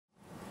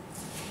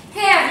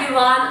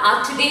everyone,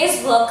 our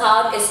today's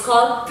workout is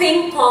called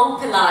Ping Pong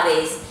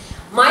Pilates.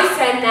 My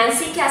friend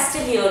Nancy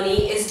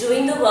Castiglioni is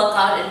doing the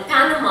workout in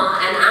Panama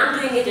and I'm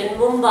doing it in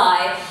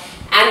Mumbai,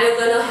 and we're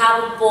going to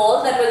have a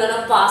ball that we're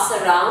going to pass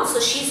around.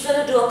 So she's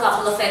going to do a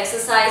couple of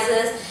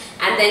exercises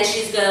and then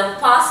she's going to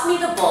pass me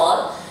the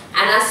ball,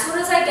 and as soon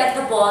as I get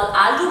the ball,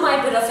 I'll do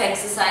my bit of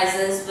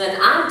exercises. When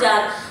I'm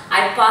done,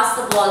 I pass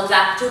the ball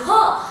back to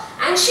her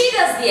and she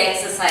does the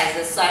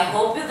exercises. So I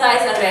hope you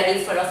guys are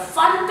ready for a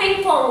fun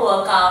ping pong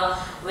workout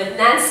with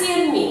Nancy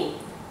and me.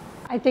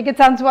 I think it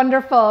sounds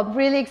wonderful,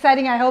 really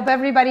exciting. I hope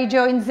everybody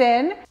joins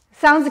in.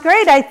 Sounds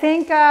great. I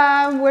think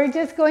we're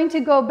just going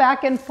to go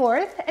back and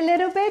forth a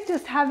little bit,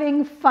 just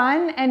having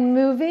fun and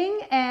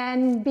moving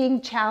and being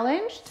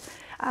challenged.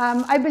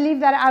 I believe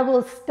that I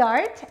will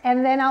start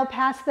and then I'll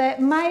pass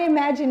my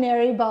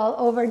imaginary ball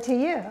over to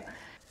you.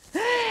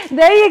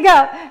 There you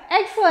go.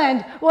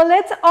 Excellent. Well,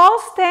 let's all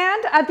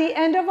stand at the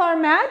end of our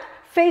mat,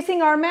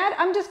 facing our mat.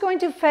 I'm just going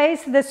to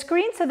face the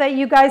screen so that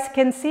you guys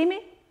can see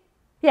me.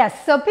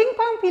 Yes, so Ping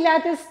Pong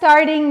Pilates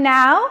starting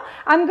now.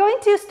 I'm going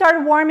to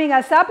start warming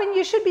us up, and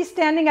you should be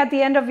standing at the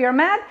end of your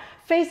mat,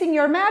 facing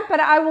your mat, but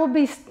I will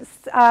be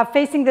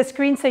facing the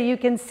screen so you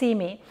can see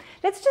me.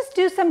 Let's just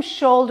do some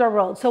shoulder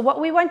rolls. So what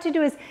we want to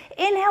do is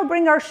inhale,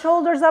 bring our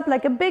shoulders up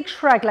like a big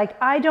shrug, like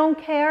I don't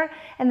care,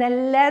 and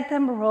then let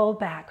them roll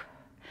back.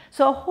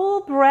 So a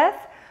whole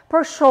breath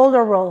per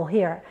shoulder roll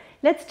here.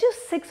 Let's do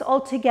 6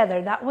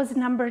 altogether. That was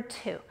number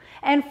 2.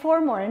 And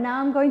 4 more. And now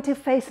I'm going to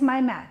face my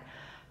mat.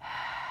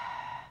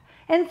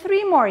 And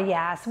 3 more,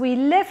 yes. We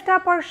lift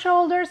up our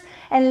shoulders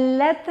and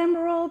let them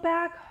roll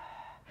back.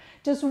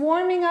 Just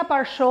warming up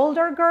our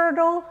shoulder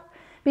girdle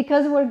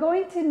because we're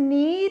going to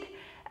need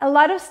a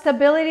lot of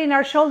stability in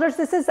our shoulders.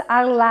 This is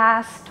our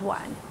last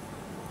one.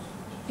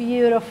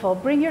 Beautiful.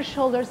 Bring your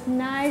shoulders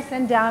nice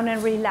and down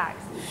and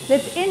relax.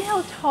 Let's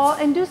inhale tall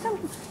and do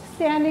some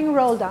standing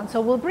roll down.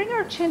 So we'll bring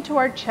our chin to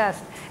our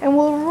chest and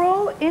we'll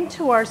roll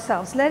into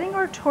ourselves, letting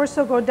our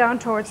torso go down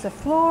towards the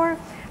floor.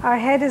 Our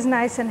head is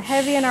nice and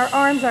heavy and our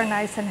arms are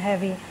nice and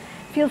heavy.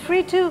 Feel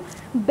free to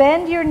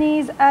bend your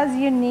knees as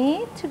you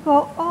need to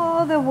go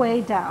all the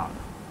way down.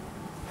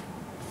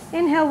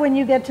 Inhale when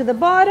you get to the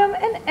bottom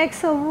and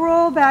exhale,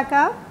 roll back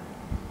up.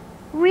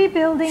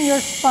 Rebuilding your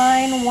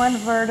spine 1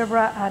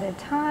 vertebra at a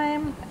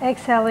time.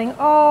 Exhaling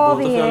all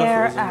the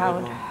air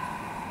out.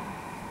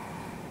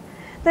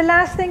 The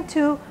last thing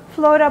to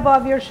float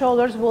above your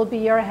shoulders will be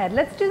your head.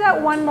 Let's do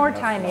that one more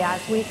time,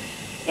 yes. We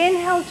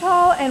inhale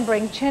tall and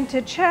bring chin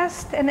to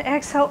chest and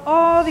exhale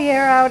all the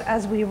air out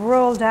as we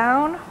roll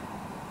down.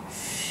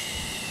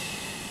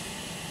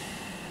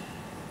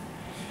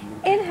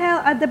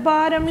 Inhale at the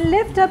bottom,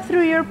 lift up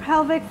through your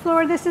pelvic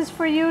floor. This is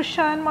for you,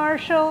 Sean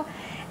Marshall.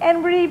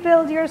 And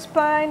rebuild your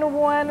spine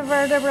 1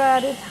 vertebra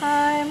at a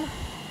time.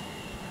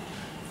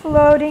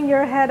 Floating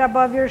your head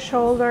above your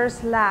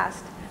shoulders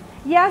last.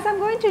 Yes, I'm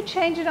going to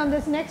change it on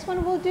this next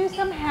one. We'll do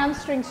some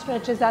hamstring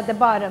stretches at the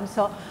bottom.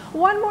 So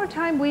one more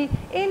time, we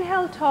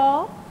inhale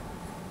tall.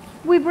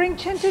 We bring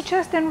chin to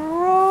chest and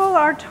roll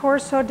our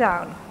torso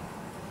down.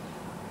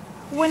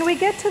 When we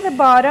get to the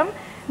bottom,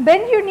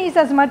 bend your knees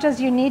as much as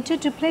you need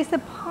to place the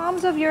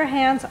palms of your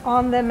hands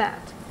on the mat.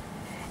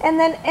 And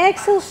then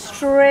exhale,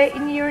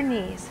 straighten your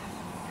knees.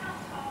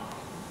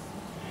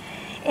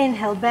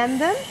 Inhale, bend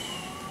them.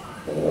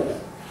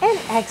 And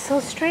exhale,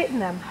 straighten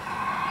them.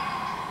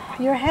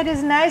 Your head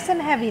is nice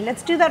and heavy.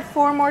 Let's do that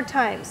 4 more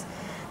times.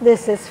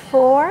 This is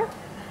 4.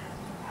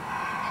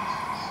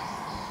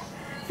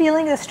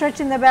 Feeling the stretch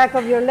in the back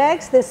of your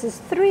legs. This is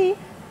 3.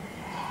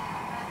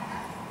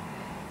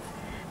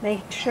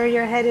 Make sure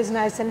your head is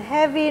nice and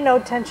heavy. No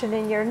tension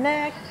in your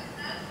neck.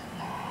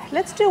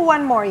 Let's do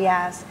 1 more,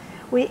 yes.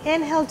 We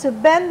inhale to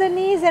bend the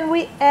knees and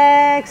we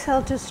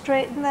exhale to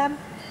straighten them.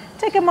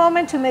 Take a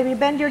moment to maybe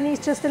bend your knees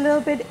just a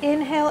little bit.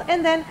 Inhale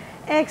and then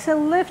exhale,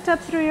 lift up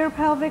through your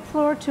pelvic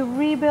floor to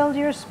rebuild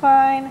your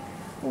spine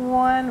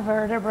 1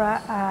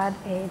 vertebra at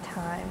a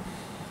time.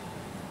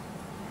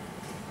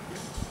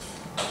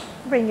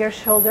 Bring your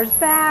shoulders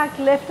back,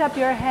 lift up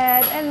your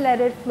head and let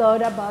it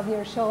float above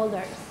your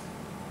shoulders.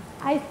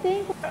 I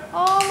think we're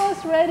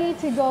almost ready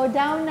to go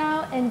down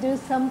now and do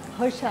some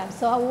push-ups.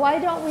 So why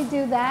don't we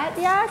do that?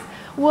 Yes,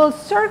 we'll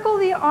circle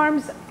the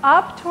arms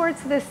up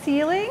towards the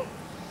ceiling.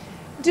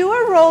 Do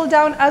a roll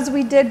down as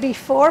we did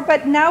before,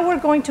 but now we're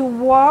going to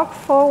walk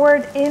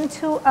forward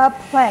into a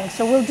plank.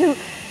 So we'll do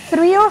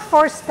 3 or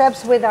 4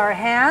 steps with our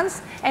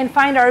hands and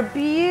find our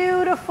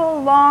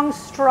beautiful, long,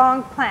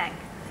 strong plank.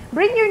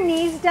 Bring your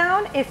knees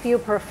down if you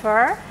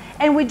prefer,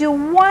 and we do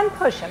 1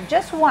 push-up,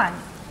 just 1.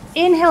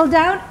 Inhale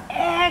down,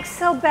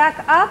 exhale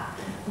back up,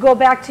 go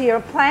back to your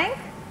plank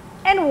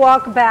and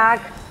walk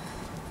back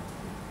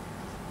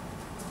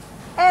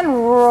and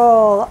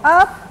roll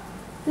up.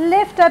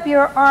 Lift up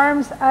your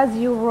arms as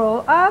you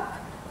roll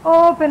up.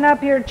 Open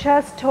up your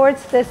chest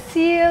towards the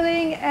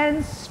ceiling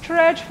and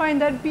stretch.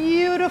 Find that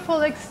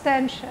beautiful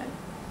extension.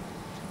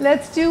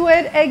 Let's do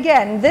it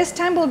again. This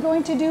time we're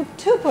going to do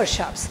 2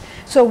 push-ups.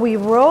 So we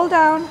roll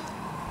down.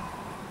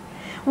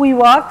 We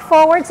walk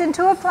forwards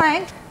into a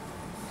plank.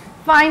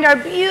 Find our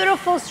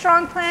beautiful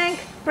strong plank.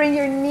 Bring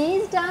your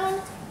knees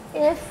down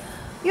if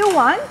you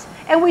want.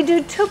 And we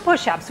do 2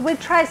 push-ups with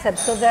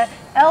triceps. So the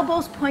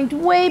elbows point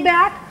way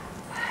back.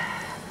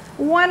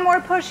 1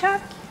 more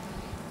push-up.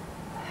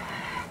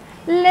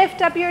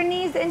 Lift up your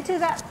knees into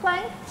that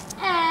plank.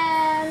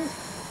 And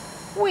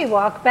we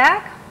walk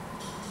back.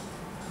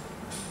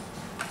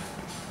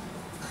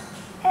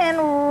 And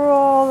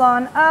roll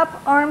on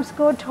up. Arms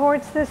go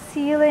towards the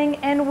ceiling.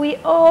 And we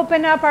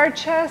open up our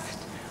chest.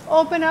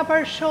 Open up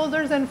our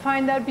shoulders and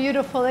find that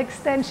beautiful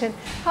extension.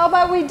 How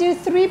about we do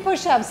 3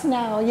 push-ups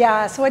now?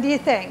 Yes, what do you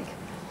think?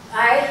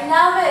 I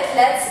love it.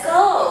 Let's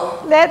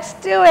go. Let's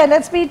do it.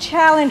 Let's be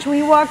challenged.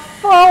 We walk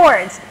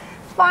forwards.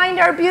 Find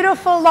our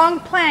beautiful long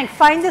plank.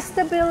 Find the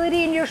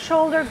stability in your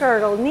shoulder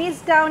girdle.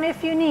 Knees down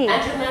if you need.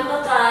 And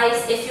remember,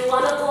 guys, if you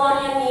want to go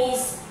on your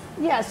knees.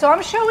 Yeah, so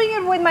I'm showing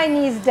it with my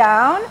knees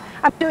down.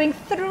 I'm doing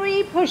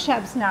 3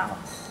 push-ups now.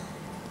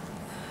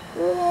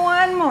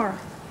 1 more.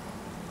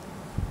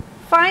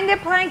 Find the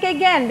plank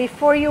again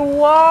before you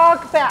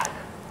walk back.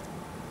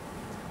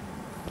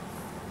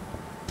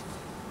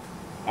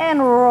 And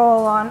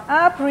roll on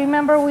up.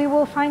 Remember, we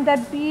will find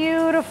that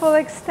beautiful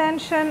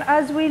extension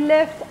as we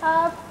lift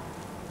up.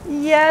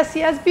 Yes,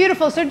 yes,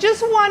 beautiful. So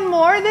just 1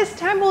 more. This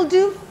time we'll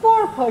do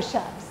 4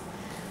 push-ups.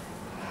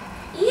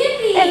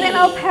 Yippee! And then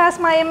I'll pass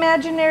my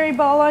imaginary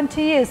ball on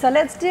to you. So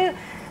let's do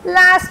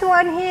last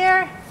one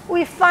here.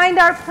 We find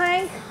our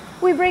plank.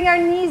 We bring our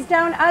knees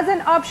down as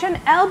an option,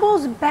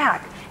 elbows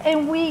back.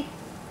 And we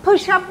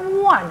push up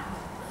 1.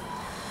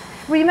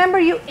 Remember,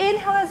 you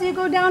inhale as you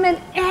go down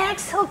and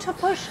exhale to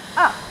push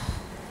up.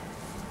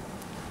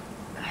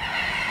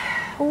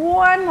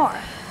 1 more.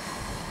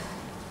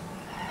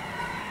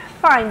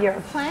 Find your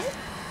plank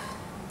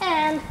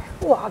and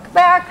walk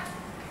back.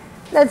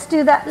 Let's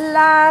do that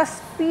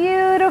last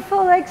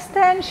beautiful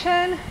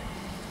extension.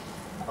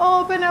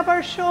 Open up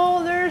our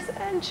shoulders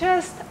and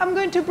just, I'm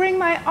going to bring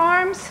my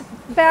arms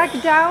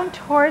back down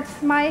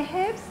towards my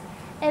hips.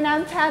 And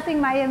I'm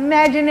passing my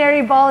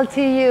imaginary ball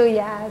to you,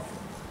 yes.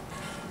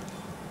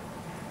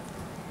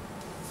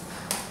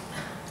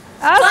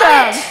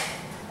 Awesome.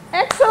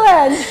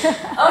 Excellent.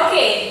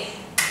 Okay,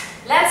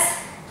 let's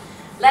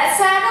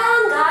add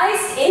on,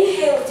 guys.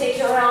 Inhale, take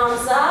your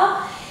arms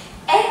up.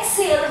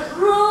 Exhale,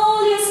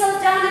 roll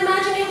yourself down.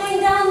 Imagine you're going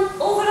down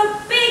over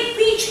a big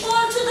beach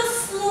ball to the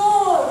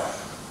floor.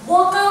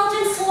 Walk out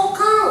in 4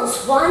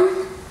 counts.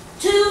 1,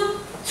 2,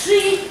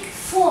 3,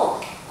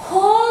 4.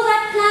 Hold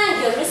that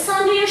plank, your wrists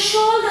under your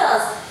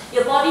shoulders.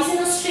 Your body's in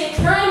a straight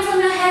line from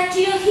your head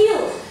to your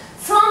heel.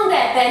 From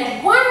there,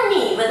 bend 1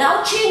 knee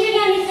without changing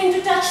anything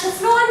to touch the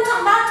floor and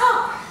come back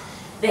up.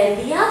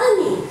 Bend the other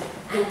knee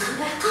and come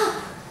back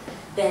up.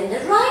 Bend the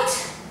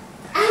right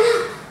and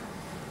up.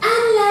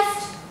 And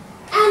left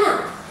and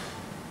up.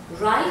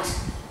 Right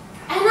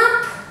and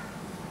up.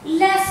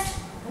 Left.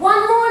 1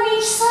 more on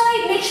each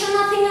side. Make sure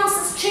nothing else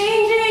is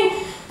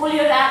changing. Pull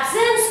your abs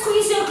in,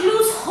 squeeze your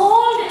glutes,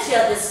 hold it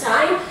here this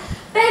time.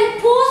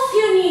 Bend both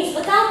your knees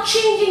without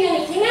changing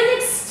anything and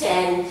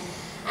extend.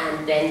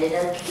 And bend it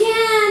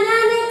again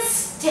and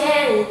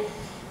extend.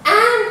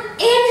 And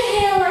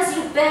inhale as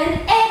you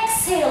bend,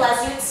 exhale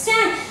as you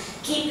extend.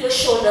 Keep your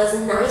shoulders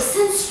nice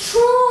and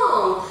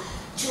strong.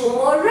 2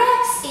 more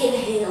reps.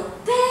 Inhale,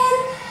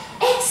 bend,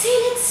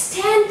 exhale,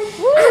 extend.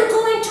 Woo. And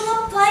go into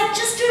a plank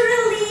just to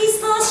release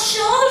those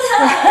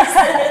shoulders.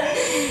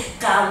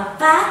 Come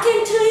back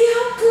into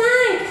your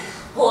plank.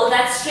 Hold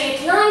that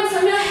straight line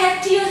from your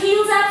head to your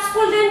heels, abs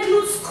pulled in,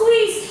 glutes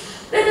squeeze.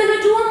 We're going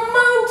to do a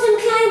mountain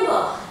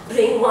climber.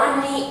 Bring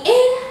 1 knee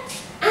in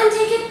and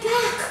take it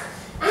back.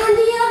 And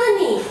the other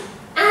knee.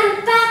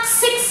 And back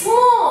 6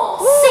 more.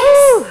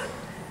 Woo. 6.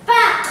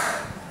 Back.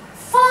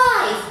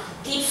 5.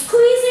 Keep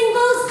squeezing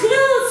those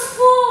glutes.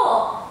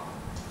 4.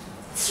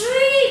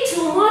 3.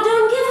 2 more.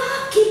 Don't give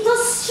up. Keep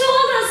those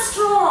shoulders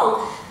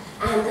strong.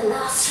 And the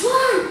last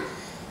one.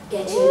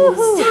 Get your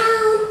knees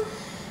down.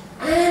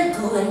 And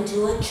go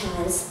into a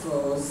child's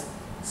pose.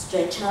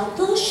 Stretch out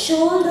those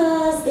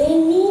shoulders. They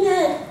need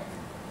it.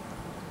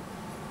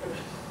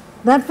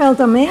 That felt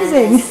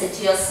amazing. And then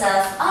sit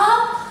yourself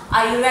up.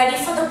 Are you ready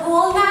for the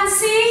ball,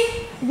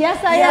 Nancy?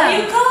 Yes, I am.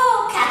 Here you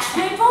go. Catch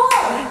my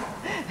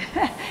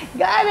ball.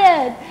 Got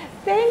it.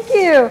 Thank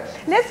you.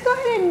 Let's go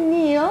ahead and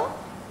kneel.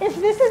 If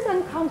this is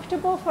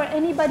uncomfortable for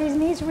anybody's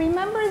knees,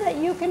 remember that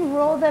you can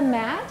roll the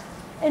mat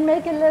and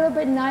make a little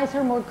bit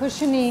nicer, more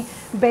cushiony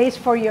base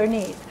for your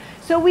knees.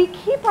 So we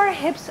keep our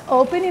hips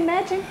open.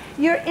 Imagine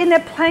you're in a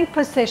plank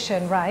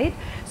position, right?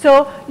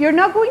 So you're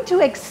not going to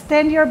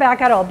extend your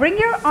back at all. Bring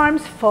your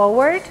arms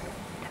forward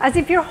as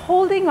if you're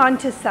holding on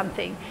to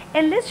something.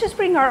 And let's just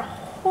bring our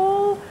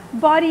whole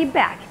body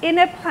back in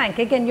a plank.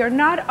 Again, you're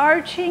not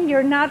arching,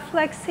 you're not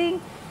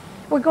flexing.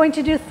 We're going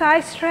to do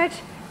thigh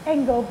stretch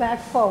and go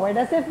back forward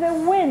as if the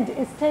wind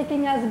is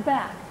taking us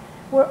back.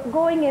 We're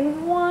going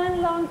in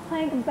 1 long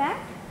plank back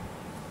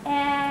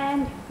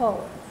and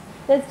forward.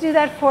 Let's do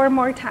that 4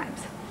 more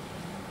times.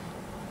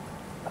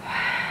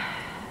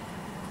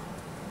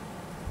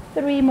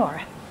 3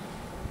 more.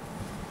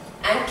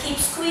 And keep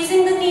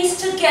squeezing the knees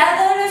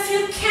together if you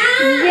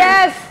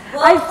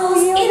I feel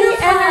the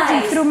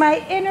energy through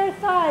my inner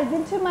thighs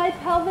into my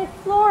pelvic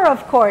floor,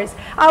 of course.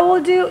 I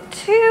will do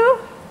 2,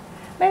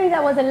 maybe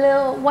that was a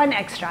little, 1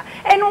 extra.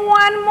 And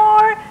 1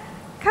 more,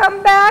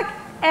 come back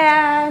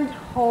and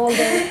hold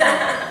it.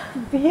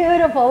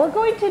 Beautiful. We're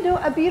going to do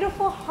a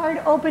beautiful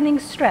heart opening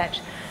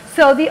stretch.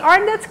 So the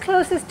arm that's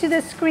closest to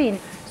the screen,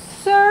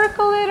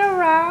 circle it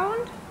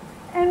around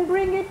and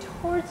bring it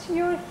towards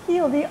your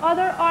heel. The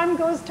other arm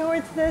goes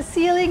towards the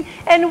ceiling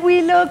and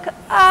we look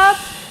up.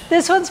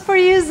 This one's for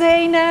you,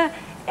 Zaina.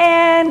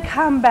 And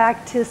come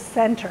back to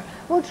center.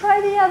 We'll try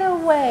the other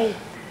way,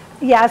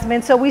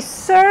 Yasmin. So we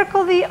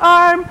circle the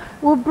arm,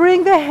 we'll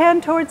bring the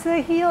hand towards the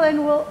heel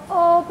and we'll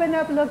open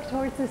up, look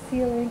towards the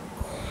ceiling.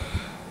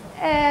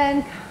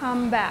 And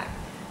come back.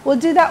 We'll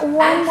do that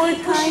one more time. And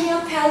keep pushing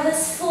your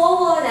pelvis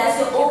forward as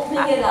you're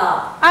opening it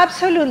up.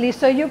 Absolutely.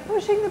 So you're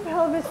pushing the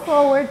pelvis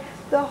forward.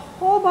 The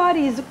whole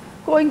body is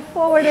going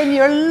forward and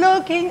you're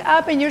looking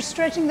up and you're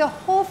stretching the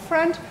whole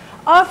front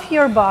of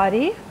your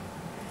body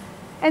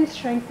and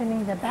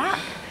strengthening the back.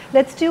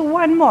 Let's do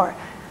one more.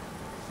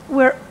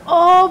 We're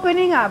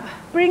opening up,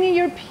 bringing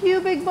your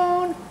pubic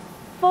bone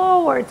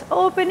forwards,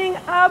 opening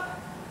up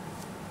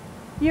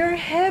your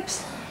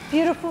hips.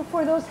 Beautiful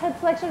for those hip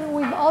flexors.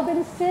 We've all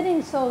been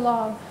sitting so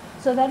long,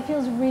 so that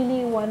feels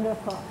really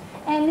wonderful.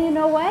 And you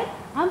know what?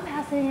 I'm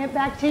passing it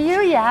back to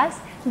you, Yas.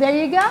 There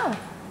you go.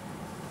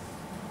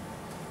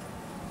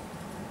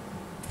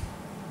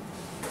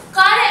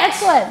 Got it.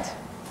 Excellent.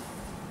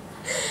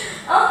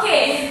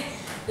 Okay,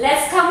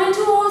 let's come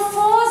into all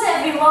fours,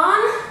 everyone.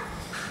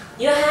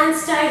 Your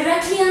hands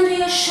directly under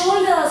your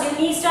shoulders, your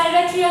knees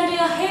directly under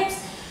your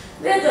hips.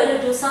 We're going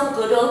to do some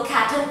good old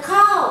cat and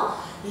cow.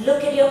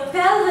 Look at your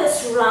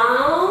pelvis,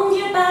 round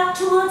your back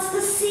towards the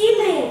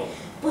ceiling.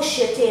 Push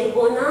your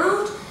tailbone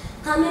out,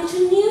 come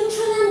into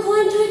neutral and go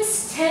into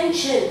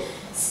extension.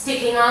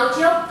 Sticking out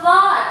your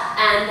butt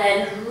and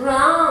then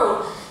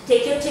round.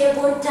 Take your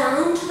tailbone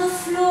down to the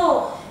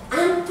floor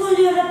and pull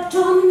your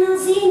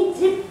abdominals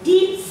in,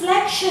 deep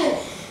flexion.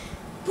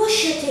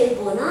 Push your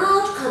tailbone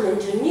out, come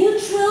into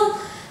neutral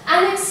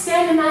and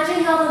extend. Imagine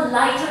you have a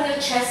light on your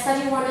chest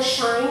that you want to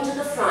shine to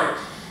the front.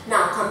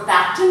 Now come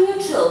back to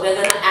neutral. We're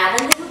going to add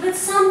a little bit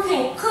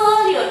something.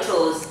 Curl your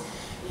toes.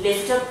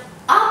 Lift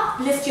up,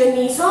 lift your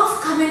knees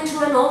off, come into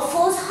an all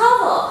fours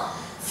hover.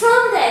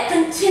 From there,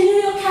 continue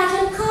your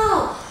cat and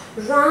cow.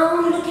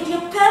 Round, look at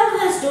your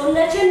pelvis. Don't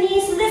let your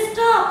knees lift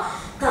up.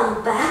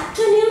 Come back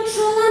to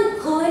neutral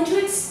and go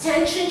into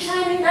extension,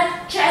 shining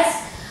that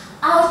chest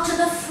out to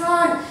the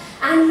front.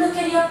 And look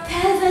at your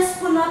pelvis,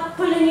 pull up,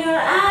 pull in your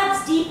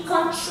abs, deep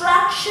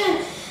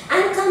contraction.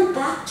 And come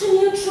back to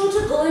neutral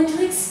to go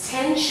into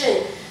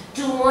extension.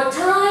 2 more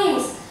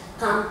times.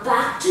 Come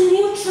back to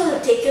neutral.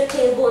 Take your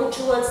tailbone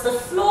towards the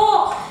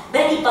floor.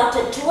 Belly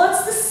button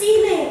towards the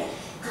ceiling.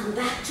 Come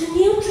back to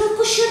neutral.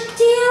 Push your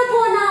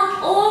tailbone out.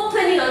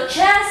 Open your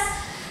chest.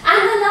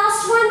 And the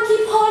last one,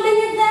 keep holding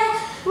it there.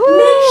 Woo.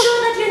 Make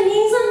sure that your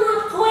knees are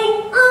not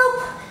going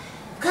up.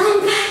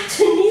 Come back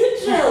to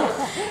neutral.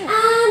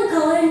 And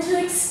go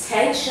into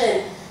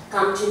extension.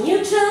 Come to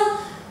neutral.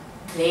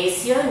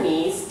 Place your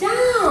knees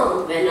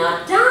down. We're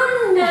not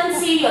done,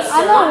 Nancy. You're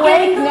still not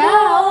getting the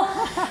ball.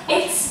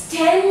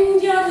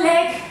 Extend your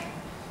leg.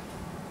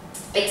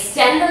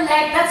 Extend the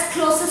leg that's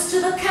closest to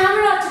the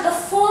camera, to the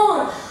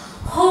phone.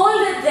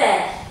 Hold it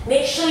there.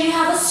 Make sure you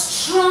have a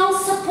strong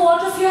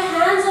support of your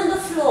hands on the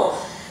floor.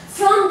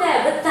 From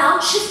there,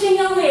 without shifting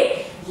your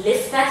weight,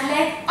 lift that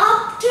leg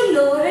up to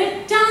lower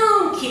it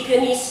down. Keep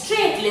your knees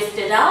straight. Lift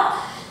it up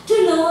to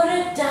lower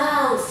it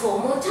down. 4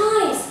 more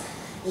times.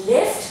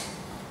 Lift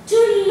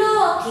to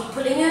lower, keep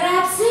pulling your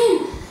abs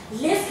in.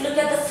 Lift, look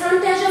at the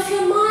front edge of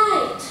your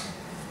mat.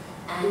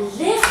 And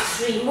lift,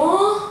 3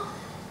 more.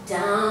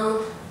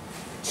 Down,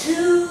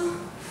 2.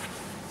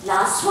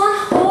 Last one,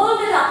 hold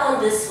it up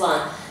on this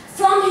one.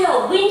 From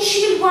here,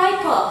 windshield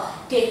wiper.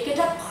 Take it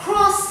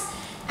across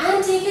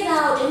and take it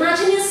out.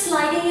 Imagine you're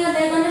sliding your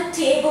leg on a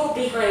table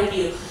behind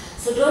you.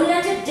 So don't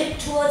let it dip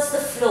towards the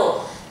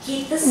floor.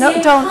 Keep the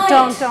same height.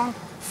 Don't.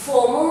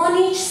 4 more on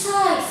each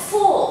side.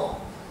 4.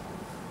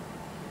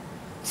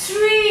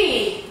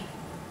 3,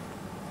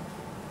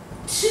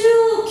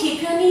 2,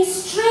 keep your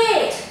knees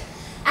straight.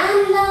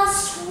 And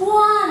last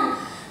one,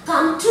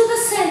 come to the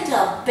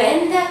center,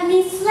 bend that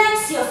knee,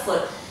 flex your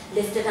foot,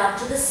 lift it up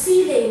to the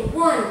ceiling.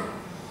 1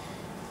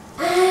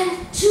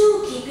 and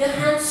 2, keep your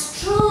hands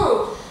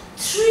strong.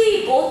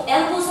 3, both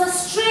elbows are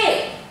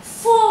straight.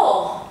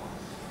 4,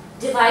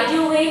 divide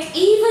your weight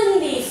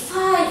evenly.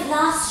 5,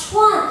 last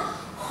one,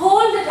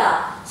 hold it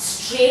up,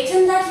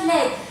 straighten that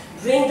leg,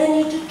 bring the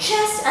knee to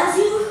chest as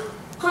you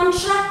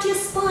contract your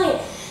spine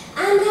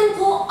and then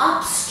go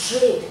up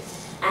straight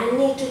and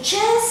knee to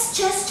chest,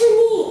 chest to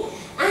knee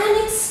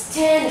and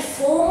extend.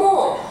 4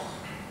 more.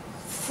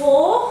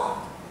 4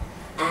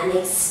 and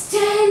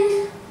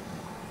extend.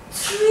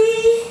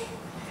 3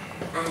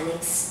 and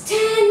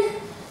extend.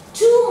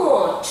 2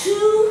 more.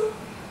 2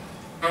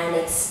 and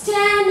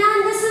extend.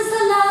 And this is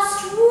the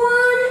last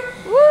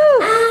one.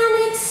 Woo.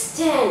 And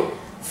extend.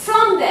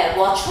 From there,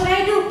 watch what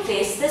I do.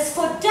 place this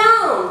foot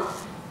down.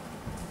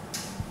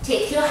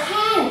 Take your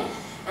hand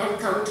and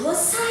come to a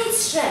side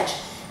stretch.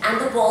 And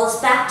the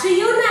ball's back to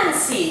you,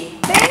 Nancy.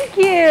 Thank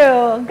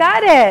you.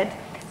 Got it.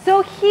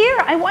 So here,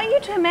 I want you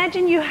to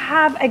imagine you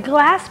have a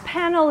glass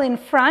panel in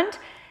front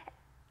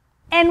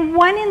and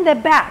one in the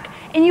back.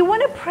 And you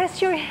want to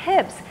press your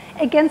hips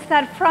against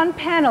that front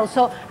panel.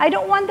 So I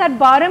don't want that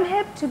bottom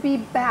hip to be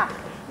back.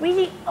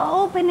 Really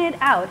open it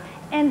out.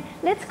 And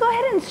let's go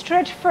ahead and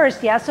stretch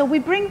first, yeah? So we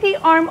bring the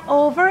arm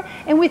over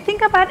and we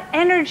think about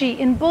energy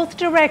in both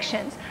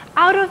directions.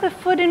 Out of the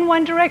foot in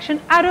one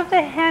direction, out of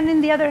the hand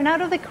in the other, and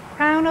out of the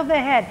crown of the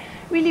head.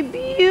 Really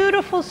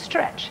beautiful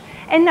stretch.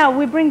 And now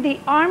we bring the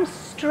arm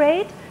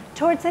straight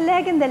towards the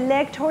leg and the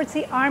leg towards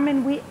the arm,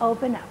 and we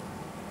open up.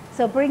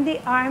 So bring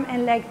the arm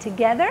and leg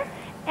together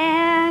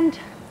and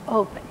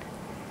open.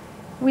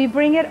 We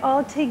bring it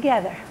all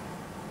together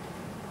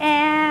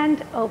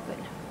and open.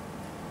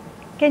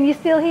 Can you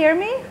still hear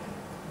me?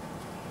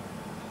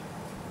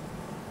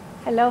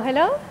 Hello,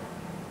 hello?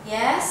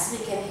 Yes,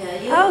 we can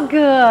hear you. Oh,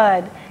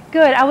 good.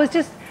 Good.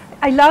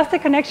 I lost the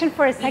connection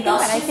for a second,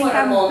 but I think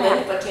I'm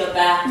back. But you're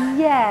back.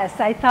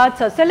 Yes, I thought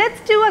so. So let's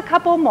do a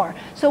couple more.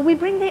 So we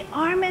bring the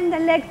arm and the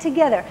leg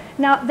together.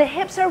 Now the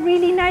hips are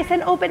really nice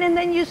and open, and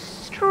then you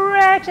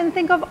stretch and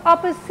think of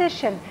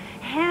opposition.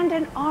 Hand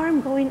and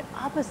arm going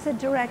opposite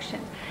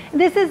directions.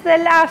 This is the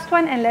last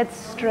one, and let's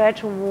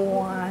stretch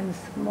once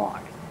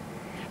more.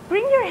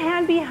 Bring your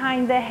hand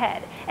behind the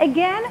head.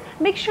 Again,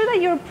 make sure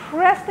that you're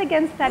pressed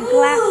against that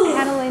glass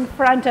panel in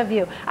front of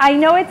you. I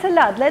know it's a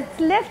lot. Let's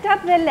lift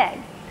up the leg.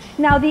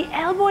 Now the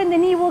elbow and the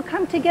knee will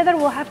come together.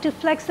 We'll have to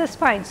flex the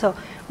spine. So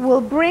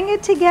we'll bring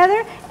it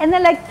together, and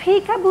then like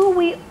peekaboo,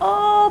 we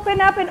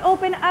open up and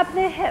open up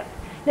the hip.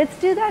 Let's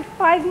do that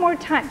 5 more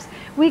times.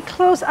 We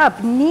close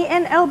up, knee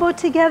and elbow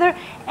together,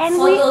 and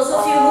for those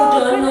of you who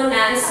don't know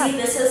Nancy,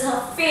 this is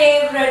her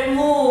favorite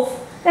move.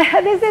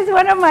 This is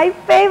one of my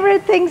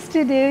favorite things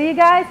to do, you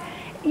guys.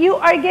 You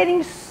are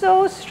getting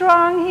so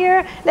strong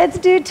here. Let's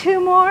do 2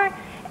 more.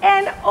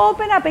 And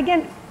open up.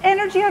 Again,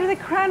 energy out of the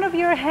crown of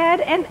your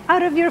head and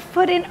out of your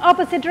foot in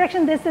opposite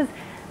direction. This is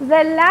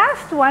the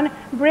last one.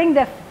 Bring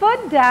the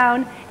foot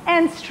down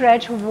and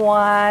stretch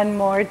 1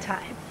 more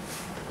time.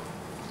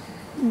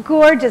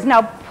 Gorgeous.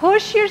 Now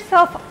push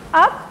yourself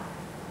up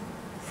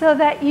so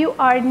that you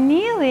are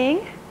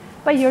kneeling,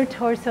 but your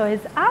torso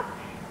is up.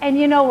 And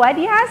you know what,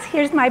 Yas?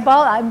 Here's my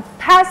ball. I'm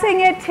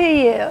passing it to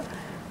you.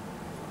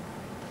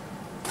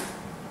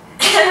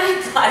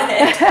 I got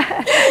it.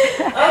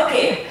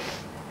 Okay.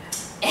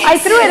 I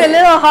threw it a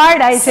little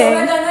hard, I think. So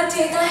we're going to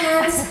take our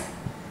hands,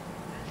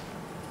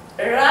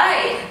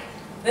 right.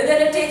 We're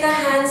going to take our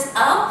hands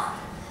up,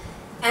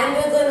 and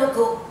we're going to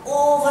go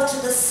over to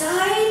the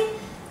side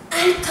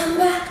and come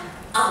back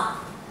up.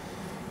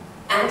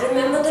 And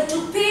remember the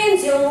 2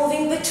 panes, you're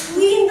moving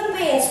between the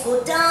panes.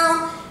 Go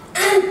down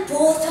and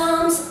both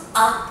arms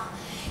up.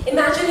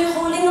 Imagine you're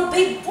holding a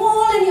big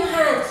ball in your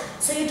hand,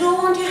 so you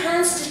don't want your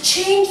hands to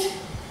change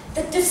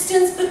the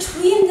distance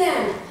between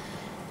them.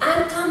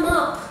 And come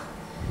up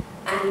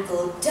and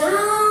go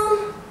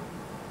down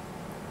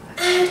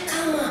and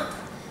come up.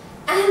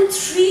 And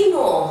 3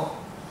 more.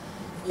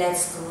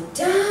 Let's go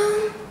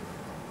down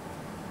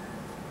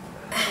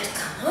and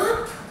come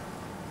up.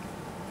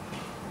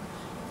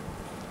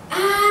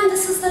 And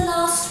this is the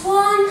last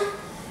one.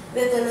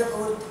 We're going to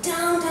go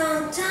down,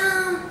 down,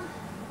 down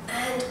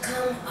and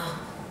come up.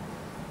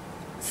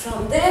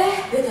 From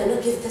there, we're going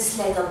to give this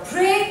leg a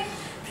break.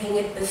 Bring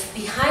it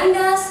behind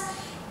us.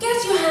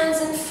 Get your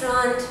hands in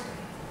front.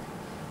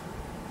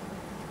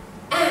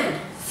 And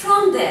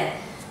from there,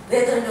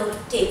 we're going to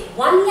take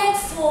one leg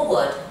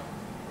forward.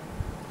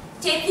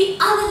 Take the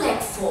other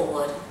leg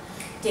forward.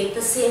 Take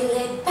the same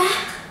leg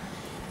back.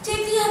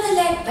 Take the other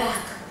leg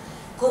back.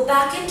 Go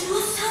back into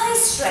a thigh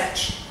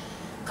stretch.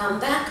 Come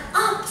back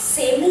up,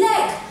 same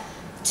leg.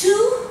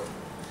 2,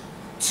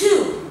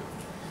 2.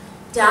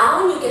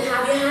 Down, you can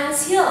have your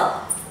hands here.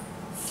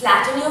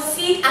 Flatten your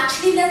feet.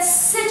 Actually, let's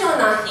sit on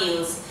our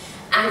heels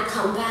and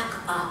come back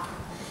up.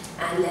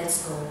 And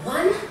let's go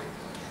 1,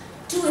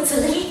 2. It's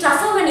a little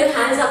tougher when your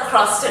hands are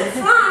crossed in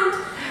front.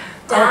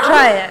 Down, I'll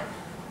try it.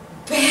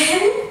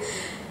 Bend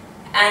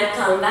and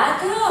come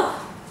back up.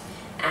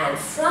 And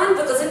front,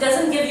 because it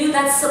doesn't give you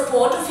that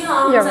support of your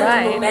arms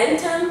and the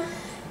momentum.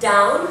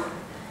 Down,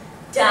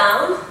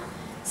 down,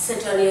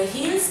 sit on your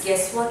heels.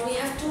 Guess what? We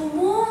have 2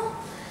 more.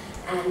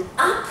 And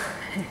up,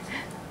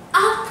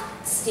 up,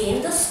 stay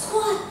in the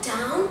squat.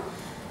 Down,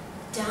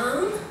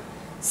 down,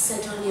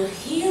 sit on your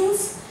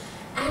heels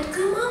and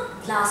come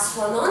up. Last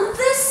one on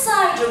this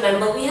side.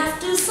 Remember, we have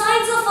 2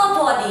 sides of our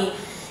body.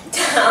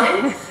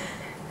 Down,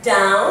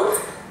 down,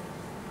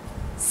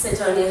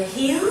 sit on your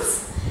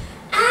heels.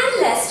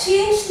 And let's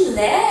change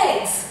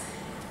legs.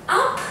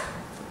 Up,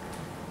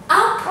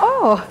 up,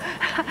 oh,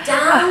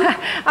 down.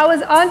 I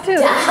was onto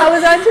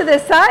the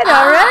side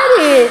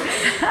already.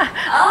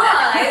 Oh,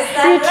 is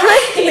that you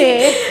tricked me.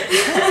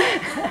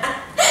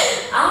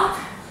 Up,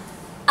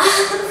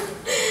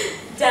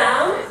 up,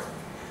 down,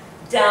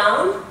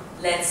 down.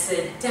 Let's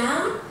sit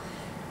down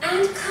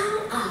and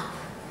come up.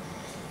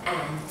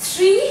 And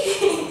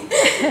 3,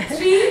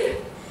 3,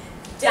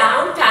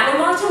 down,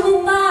 Panama to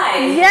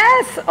Mumbai.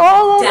 Yes,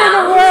 all over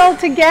Down, the world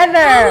together.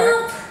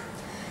 And up.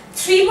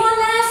 3 more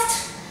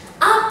left.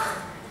 Up,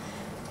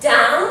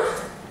 down,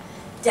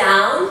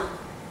 down,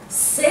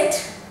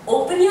 sit,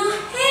 open your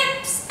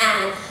hips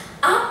and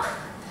up,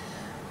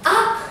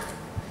 up,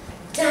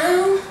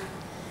 down,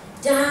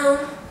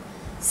 down,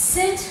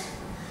 sit.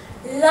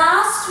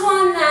 Last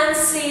one,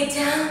 Nancy,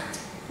 down.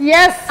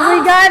 Yes, up,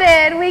 we got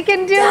it. We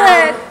can do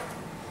down, it.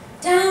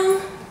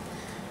 Down,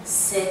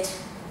 sit,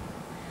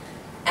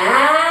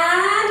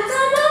 and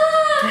come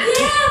up.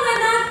 Yeah, we're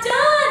not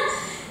done.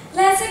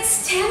 Let's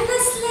extend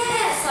this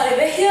leg. Sorry,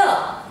 we're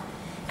here.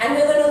 And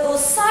we're going to go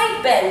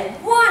side bend.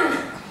 1,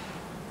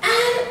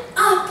 and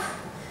up,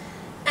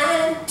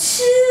 and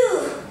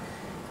 2,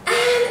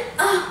 and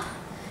up,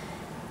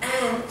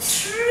 and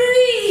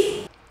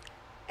 3.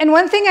 And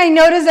one thing I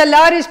notice a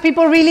lot is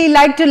people really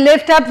like to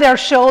lift up their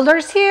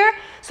shoulders here.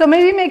 So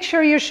maybe make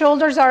sure your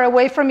shoulders are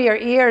away from your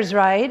ears,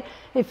 right?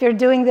 If you're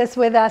doing this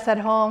with us at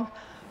home.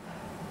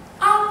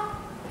 Up.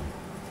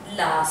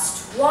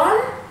 Last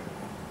one.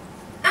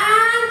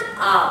 And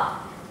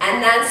up.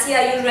 And Nancy,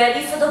 are you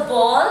ready for the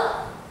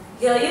ball?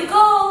 Here you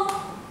go.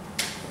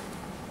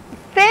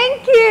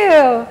 Thank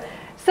you.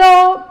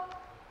 So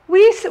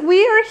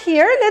we are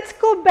here. Let's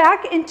go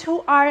back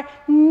into our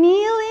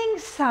kneeling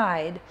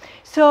side.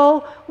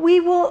 So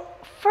we will,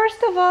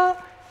 first of all,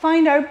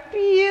 find our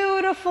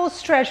beautiful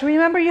stretch.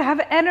 Remember, you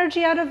have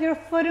energy out of your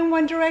foot in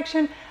one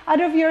direction, out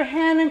of your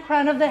hand and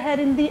crown of the head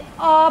in the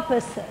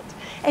opposite.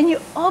 And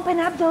you open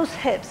up those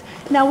hips.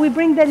 Now we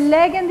bring the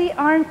leg and the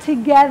arm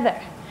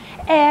together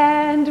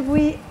and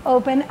we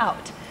open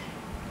out.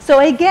 So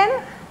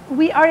again,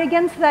 we are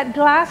against that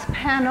glass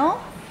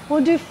panel.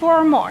 We'll do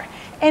 4 more.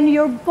 And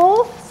your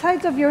both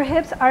sides of your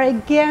hips are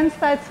against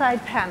that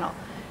side panel.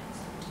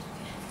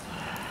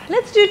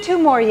 Let's do 2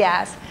 more,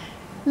 Yas.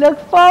 Look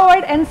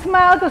forward and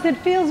smile because it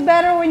feels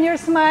better when you're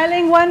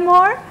smiling. 1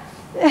 more.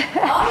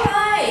 All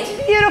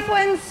right. Beautiful,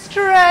 and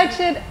stretch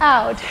it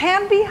out.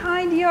 Hand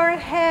behind your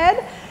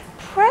head.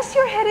 Press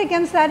your head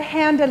against that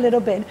hand a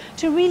little bit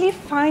to really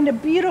find a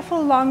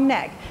beautiful long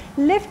neck.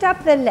 Lift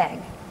up the leg.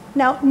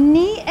 Now,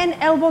 knee and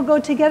elbow go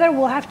together.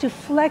 We'll have to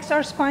flex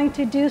our spine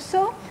to do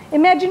so.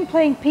 Imagine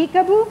playing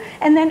peekaboo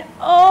and then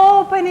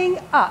opening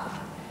up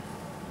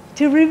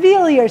to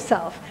reveal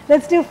yourself.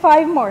 Let's do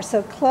 5 more.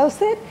 So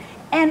close it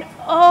and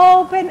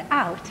open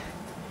out.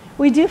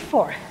 We do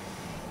 4.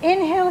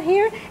 Inhale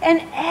here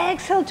and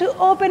exhale to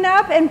open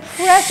up and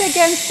press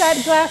against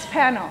that glass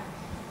panel.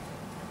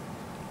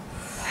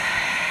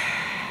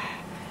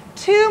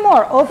 2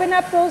 more. Open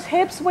up those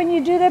hips when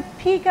you do the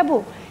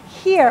peekaboo.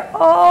 Here,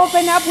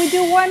 open up. We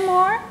do 1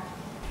 more.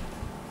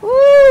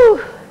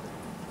 Woo!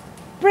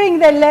 Bring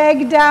the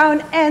leg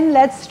down and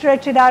let's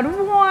stretch it out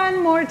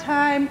 1 more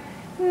time.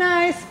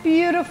 Nice,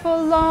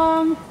 beautiful,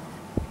 long.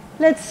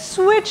 Let's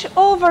switch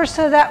over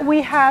so that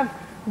we have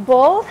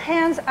both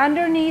hands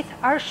underneath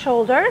our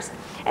shoulders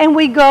and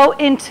we go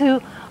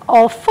into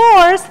all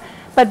 4s.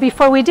 But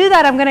before we do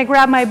that, I'm going to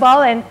grab my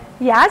ball and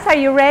Yas, are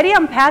you ready?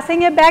 I'm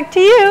passing it back to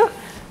you.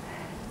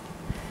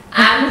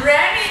 I'm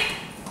ready.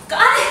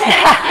 Got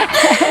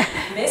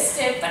it. Missed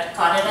it, but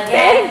caught it again.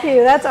 Thank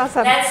you. That's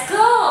awesome. Let's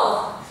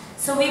go.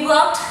 So we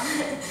worked.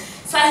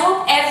 So I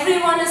hope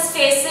everyone is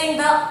facing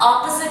the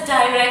opposite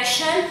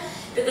direction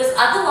because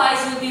otherwise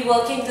you'll be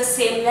working the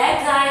same leg,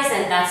 guys,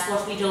 and that's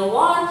what we don't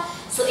want.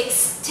 So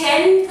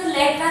extend the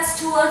leg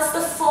that's towards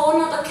the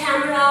phone or the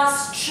camera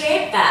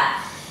straight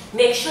back.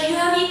 Make sure you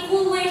have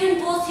equal weight in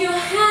both your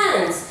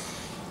hands.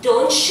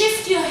 Don't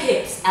shift your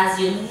hips as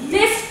you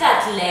lift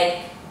that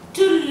leg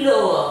to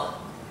lower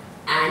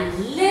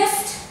and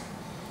lift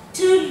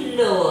to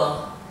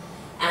lower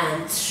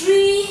and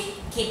 3,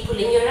 keep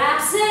pulling your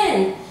abs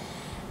in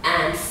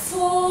and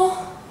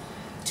 4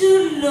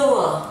 to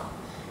lower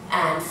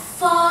and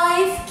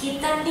 5, keep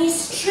that knee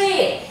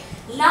straight.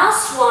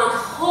 Last one,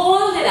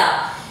 hold it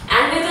up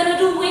and we're going to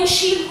do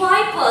windshield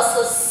wiper.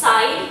 So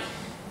side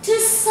to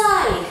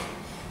side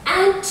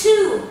and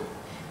 2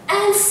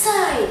 and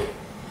side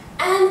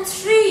and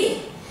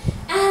 3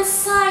 and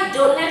side.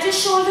 Don't let your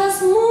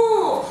shoulders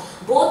move.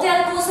 Both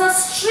elbows are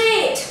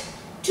straight.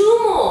 2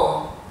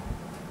 more.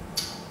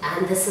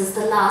 And this is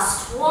the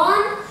last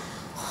one.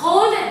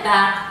 Hold it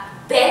back.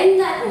 Bend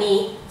that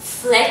knee.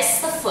 Flex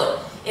the foot.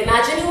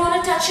 Imagine you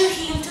want to touch your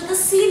heel to the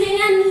ceiling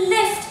and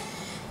lift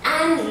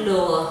and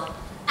lower.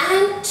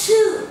 And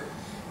 2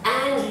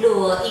 and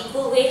lower.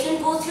 Equal weight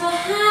in both your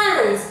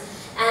hands.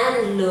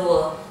 And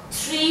lower.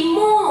 3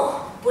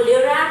 more. Pull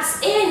your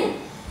abs in.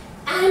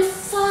 And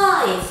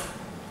 5.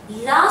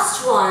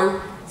 Last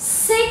one,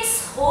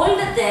 6, hold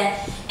it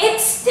there,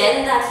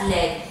 extend that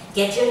leg,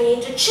 get your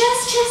knee to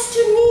chest, chest to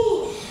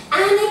knee,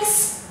 and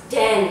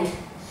extend,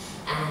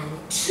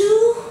 and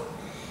 2,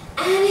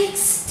 and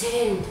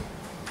extend,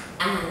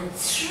 and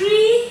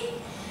 3,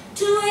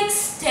 to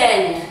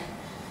extend,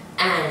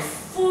 and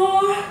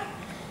 4,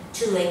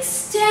 to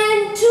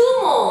extend, 2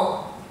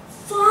 more,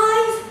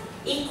 5,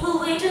 equal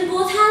weight in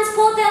both hands,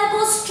 both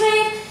elbows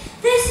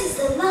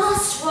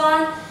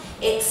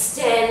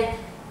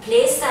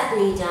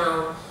that knee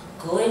down,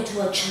 go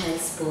into a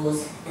child's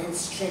pose and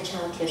stretch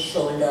out your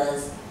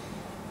shoulders.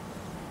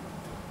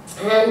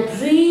 And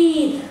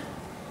breathe.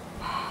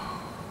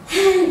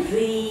 And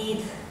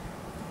breathe.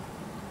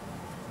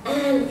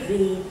 And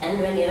breathe. And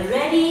when you're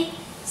ready,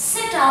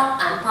 sit up.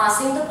 I'm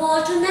passing the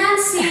ball to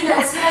Nancy.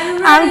 Nancy, are you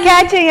ready? I'm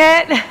catching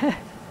it.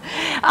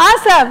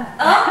 Awesome.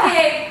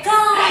 Okay,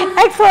 go.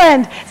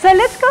 Excellent. So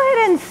let's go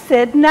ahead and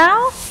sit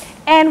now.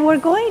 And we're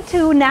going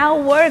to now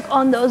work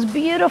on those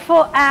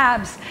beautiful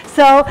abs.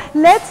 So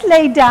let's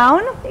lay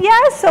down.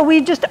 Yes, so we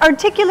just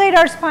articulate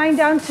our spine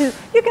down to,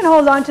 you can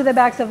hold on to the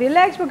backs of your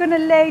legs. We're going to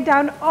lay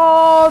down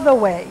all the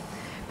way.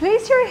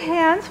 Place your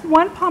hands,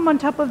 one palm on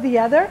top of the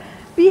other,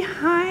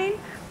 behind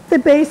the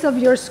base of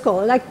your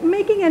skull, like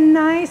making a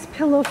nice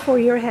pillow for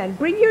your head.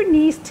 Bring your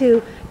knees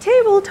to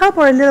tabletop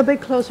or a little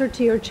bit closer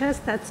to your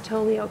chest. That's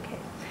totally okay.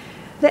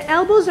 The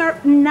elbows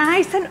are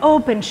nice and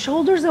open,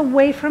 shoulders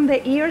away from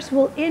the ears.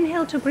 We'll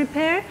inhale to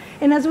prepare,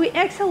 and as we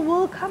exhale,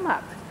 we'll come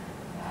up.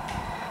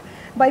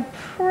 By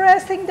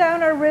pressing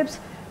down our ribs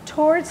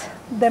towards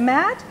the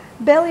mat,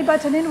 belly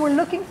button in, we're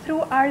looking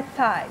through our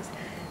thighs.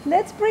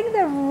 Let's bring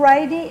the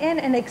right knee in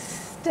and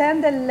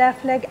extend the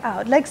left leg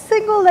out, like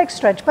single leg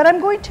stretch, but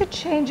I'm going to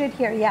change it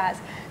here, yes.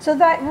 So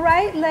that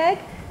right leg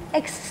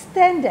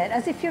extended,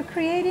 as if you're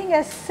creating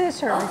a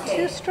scissor with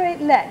two straight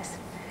legs.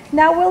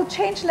 Now we'll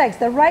change legs.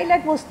 The right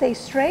leg will stay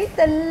straight.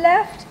 The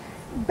left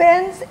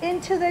bends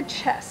into the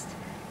chest,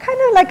 kind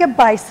of like a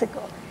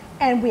bicycle.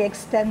 And we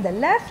extend the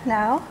left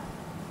now,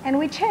 and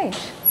we change.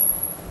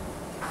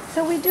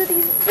 So we do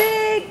these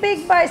big,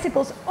 big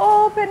bicycles.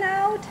 Open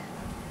out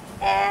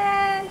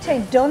and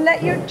change. Don't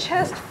let your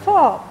chest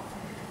fall.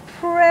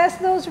 Press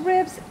those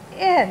ribs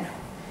in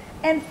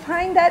and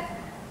find that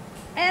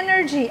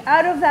energy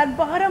out of that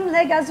bottom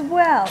leg as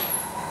well.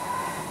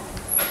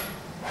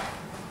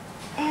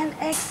 And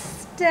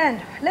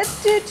extend.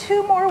 Let's do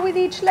two more with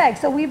each leg.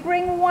 So we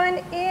bring one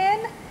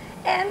in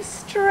and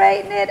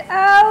straighten it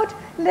out.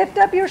 Lift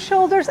up your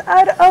shoulders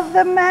out of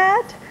the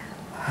mat.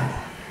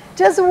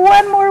 Just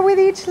one more with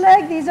each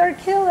leg. These are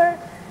killer.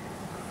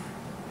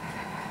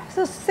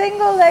 So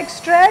single leg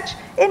stretch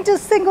into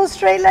single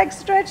straight leg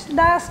stretch.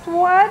 Last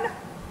one.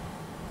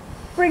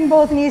 Bring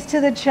both knees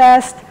to the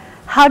chest.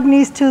 Hug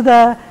knees to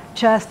the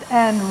chest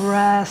and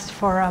rest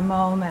for a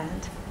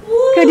moment.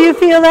 Woo. Could you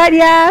feel that?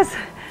 Yes?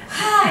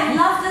 I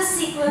love the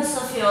sequence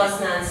of yours,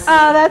 Nancy.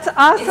 Oh, that's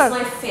awesome.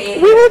 It's my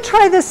favorite. We will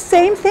try the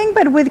same thing,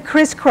 but with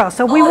crisscross.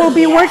 So we will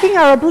be working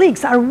our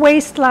obliques, our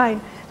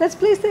waistline. Let's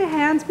place the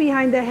hands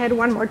behind the head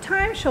one more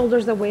time,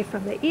 shoulders away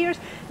from the ears.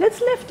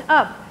 Let's lift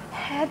up,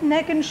 head,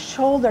 neck, and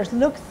shoulders.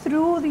 Look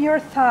through your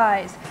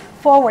thighs,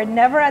 forward,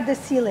 never at the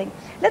ceiling.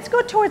 Let's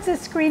go towards the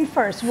screen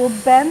first. We'll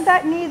bend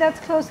that knee that's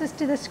closest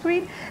to the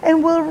screen,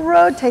 and we'll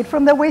rotate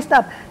from the waist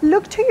up.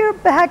 Look to your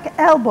back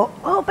elbow.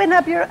 Open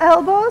up your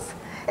elbows.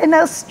 And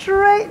now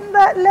straighten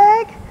that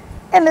leg,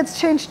 and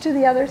let's change to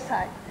the other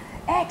side.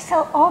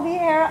 Exhale all the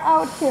air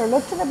out here.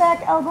 Look to the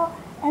back elbow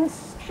and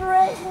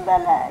straighten the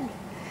leg.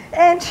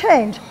 And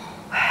change.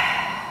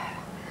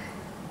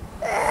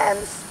 And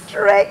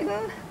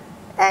straighten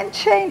and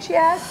change,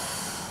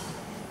 yes?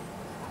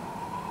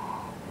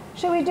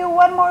 Should we do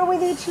one more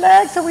with each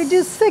leg? So we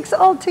do 6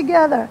 all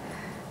together.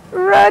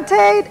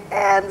 Rotate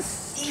and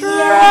stretch.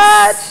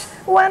 Yes.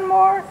 One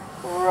more.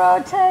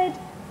 Rotate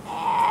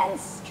and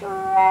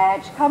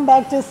stretch. Come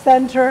back to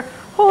center.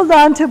 Hold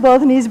on to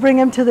both knees. Bring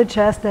them to the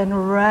chest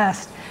and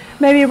rest.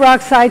 Maybe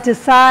rock side to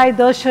side.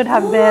 Those should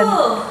have been.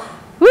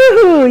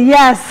 Woohoo!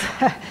 Yes.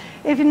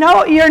 If you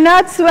know you're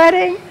not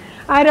sweating,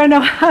 I don't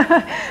know.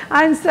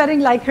 I'm sweating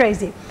like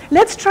crazy.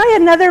 Let's try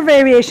another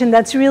variation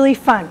that's really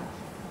fun.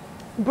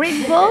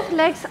 Bring both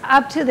legs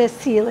up to the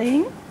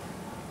ceiling.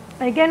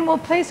 Again, we'll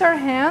place our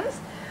hands,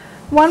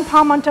 one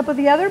palm on top of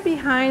the other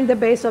behind the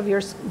base of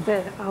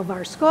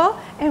our skull,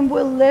 and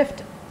we'll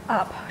lift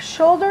up.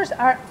 Shoulders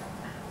are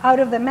out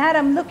of the mat.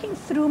 I'm looking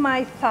through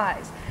my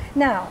thighs.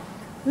 Now,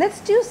 let's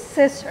do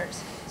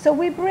scissors. So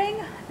we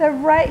bring the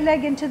right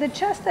leg into the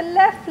chest. The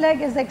left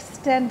leg is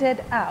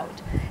extended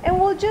out. And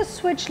we'll just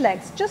switch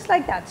legs, just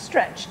like that.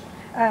 Stretch.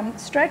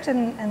 Stretch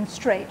and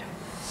straight.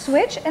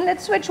 Switch, and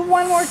let's switch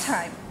one more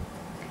time.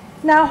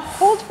 Now,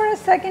 hold for a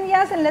second,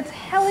 yes, and let's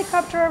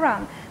helicopter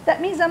around.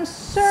 That means I'm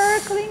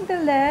circling the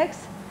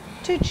legs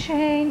to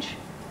change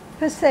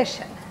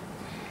position.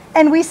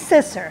 And we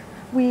scissor.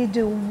 We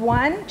do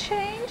one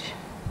change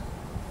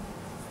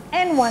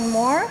and one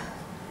more.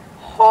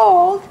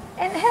 Hold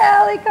and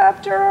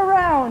helicopter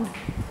around.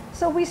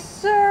 So we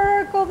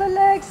circle the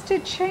legs to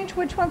change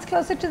which one's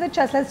closer to the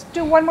chest. Let's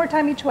do one more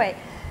time each way.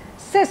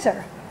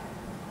 Scissor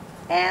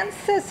and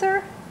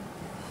scissor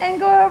and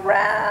go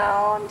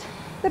around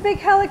the big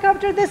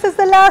helicopter. This is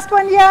the last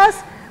one,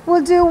 yes?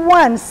 We'll do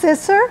one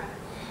scissor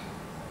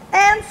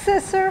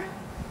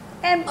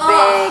and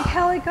big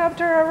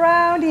helicopter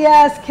around.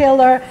 Yes,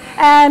 killer.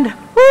 And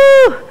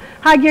woo,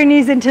 hug your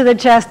knees into the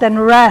chest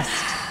and rest.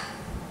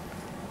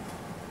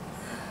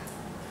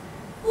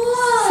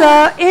 Whoa.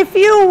 So if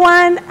you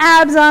want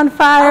abs on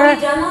fire,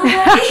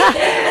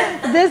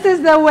 This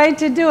is the way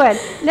to do it.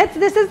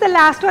 This is the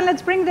last one.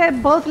 Let's bring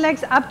both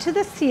legs up to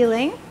the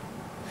ceiling.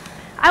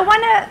 I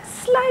want a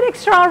slight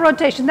external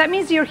rotation. That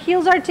means your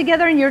heels are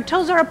together and your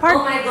toes are apart.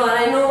 Oh my God,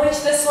 I know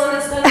which this one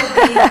is going to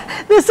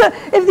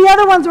be. If the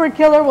other ones were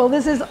killer, well,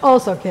 this is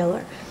also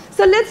killer.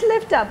 So let's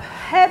lift up,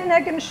 head,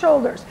 neck, and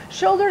shoulders.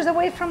 Shoulders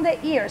away from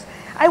the ears.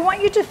 I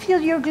want you to feel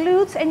your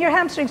glutes and your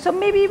hamstrings. So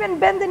maybe even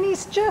bend the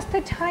knees just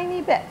a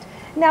tiny bit.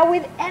 Now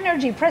with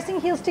energy,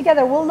 pressing heels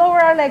together, we'll lower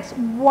our legs.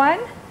 1,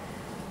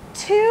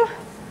 2,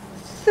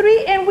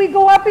 3, and we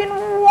go up in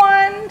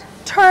 1,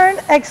 turn,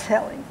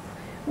 exhaling.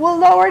 We'll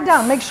lower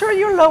down. Make sure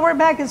your lower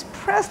back is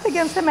pressed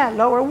against the mat.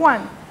 Lower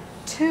 1,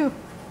 2,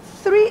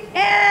 3,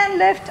 and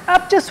lift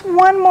up just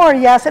one more.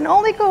 Yes, and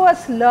only go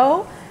as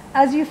low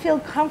as you feel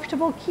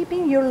comfortable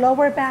keeping your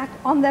lower back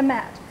on the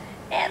mat.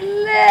 And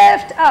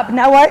lift up.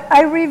 Now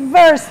I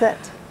reverse it.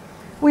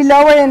 We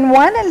lower in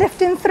 1 and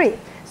lift in 3.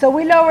 So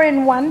we lower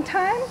in 1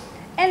 time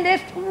and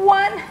lift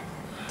 1,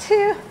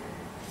 2,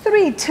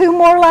 3. 2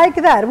 more like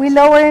that. We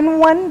lower in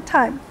 1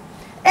 time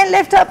and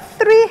lift up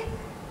 3,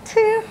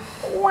 2,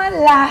 1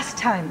 last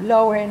time.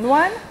 Lower in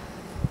 1.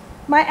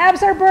 My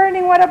abs are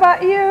burning. What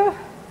about you?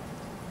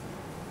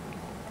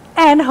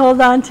 And hold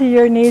on to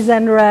your knees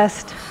and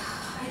rest.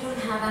 I don't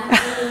have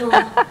abs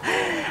anymore.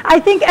 I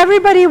think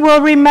everybody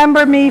will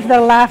remember me if they're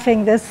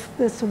laughing this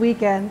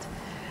weekend,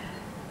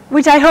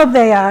 which I hope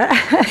they are.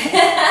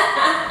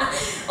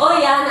 Oh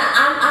yeah,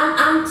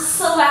 I'm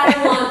so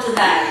adding on to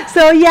that.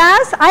 So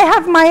yes, I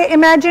have my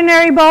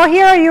imaginary ball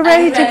here. Are you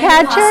ready to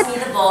catch pass it?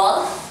 Me the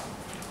ball.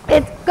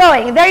 It's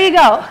going. There you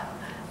go.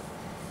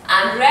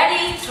 I'm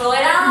ready. Throw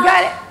it out.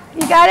 Got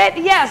it. You got it?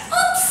 Yes.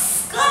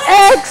 Oops. Got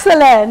it.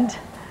 Excellent.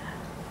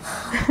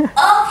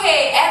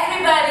 Okay,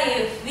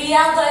 everybody, we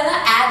are going to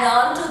add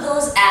on to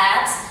those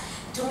abs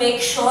to make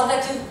sure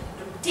that you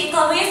take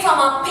away from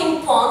our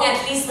ping pong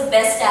at least the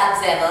best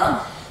abs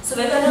ever. So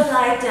we're going to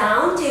lie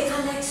down, take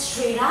our legs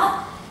straight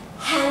up,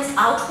 hands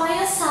out by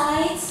your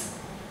sides.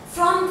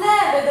 From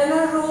there, we're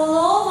going to roll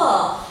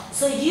over.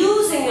 So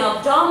using your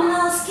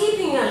abdominals,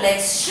 keeping your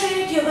legs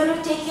straight, you're going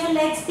to take your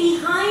legs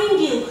behind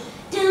you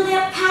till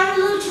they're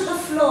parallel to the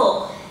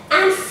floor.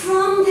 And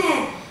from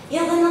there,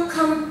 you're going to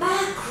come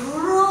back,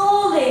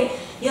 rolling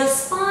your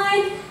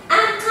spine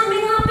and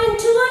coming up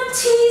into a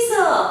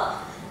teaser.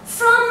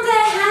 From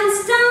there,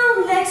 hands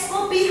down, legs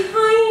go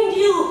behind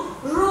you.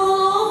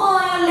 Roll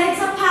over, your legs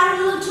are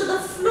parallel to the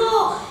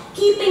floor.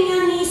 Keeping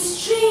your knees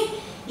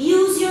straight.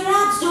 Use your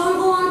abs, don't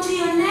go onto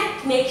your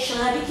neck. Make sure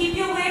that you keep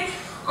your weight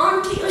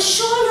onto your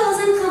shoulders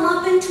and come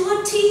up into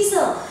a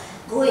teaser.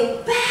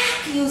 Going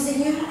back,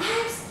 using your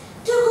abs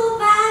to go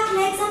back.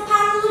 Legs are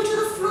parallel to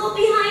the floor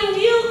behind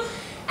you.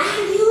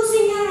 And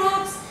using your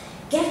abs,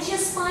 get your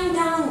spine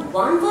down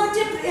one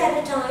vertebrae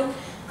at a time.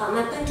 Come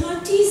up into a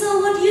teaser.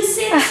 What do you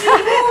say? 3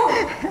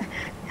 more.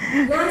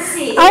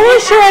 Nancy. I will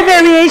share a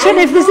variation.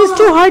 If this is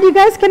too hard, you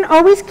guys can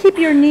always keep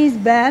your knees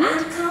bent.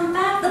 And come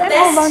back. The and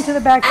best. Hold on to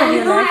the backs of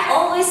your legs. I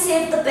always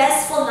save the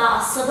best for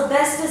last. So the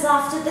best is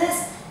after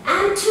this.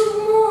 And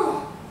 2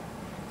 more.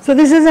 So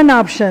this is an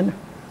option.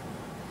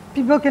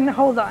 People can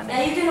hold on.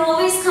 Now you can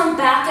always come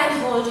back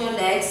and hold your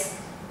legs.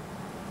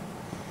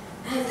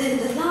 And then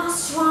the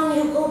last one,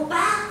 you go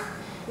back.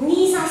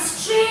 Knees are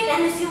straight,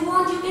 and if you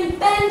want, you can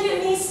bend your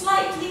knees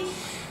slightly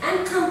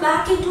and come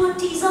back into a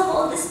teaser.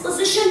 Hold this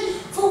position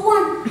for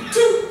 1,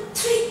 2,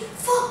 3,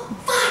 4,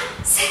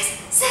 5,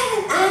 6,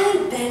 7,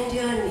 and bend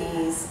your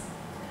knees.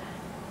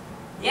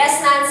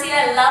 Yes, Nancy,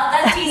 I love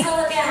that teaser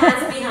with your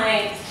hands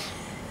behind.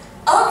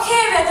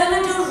 Okay, we're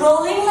going to do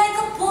rolling like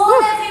a ball,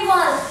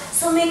 everyone.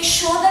 So make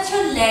sure that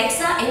your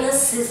legs are in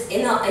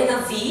a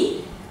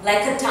V,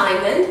 like a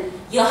diamond.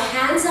 Your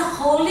hands are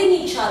holding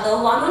each other,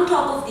 one on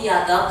top of the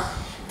other.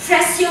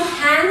 Press your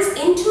hands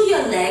into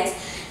your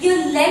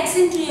legs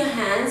into your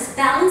hands.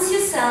 Balance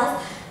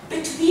yourself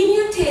between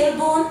your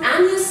tailbone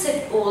and your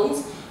sit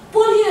bones.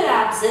 Pull your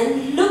abs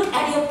in, look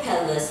at your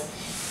pelvis.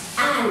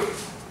 And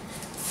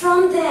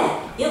from there,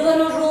 you're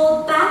going to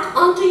roll back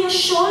onto your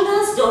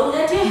shoulders. Don't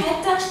let your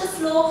head touch the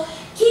floor.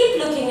 Keep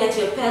looking at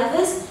your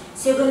pelvis.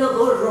 So you're going to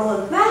go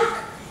roll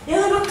back.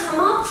 You're going to come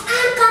up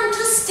and come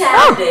to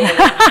standing.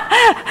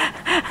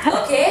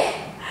 Okay?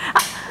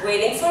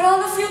 Waiting for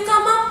all of you.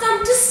 Come up, come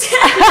to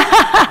standing.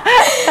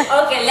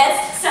 Okay,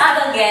 let's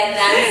start again,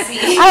 Nancy.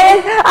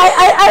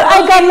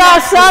 I got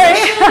lost, sorry.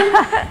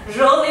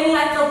 Rolling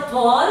like a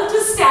ball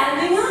to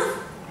standing up.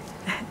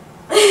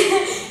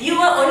 You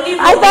were only rolling.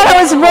 I thought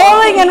I was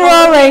rolling and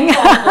rolling.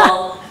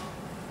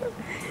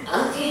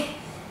 Okay,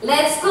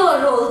 let's go.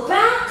 Roll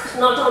back,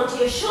 not onto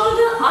your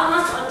shoulder or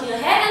not onto your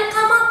head, and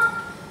come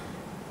up.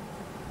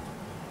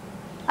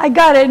 I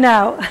got it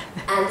now.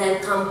 And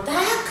then come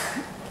back.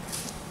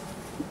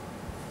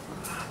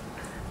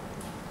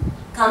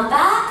 Come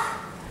back.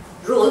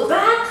 Roll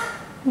back.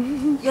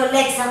 Your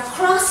legs are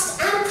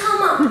crossed and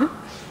come up.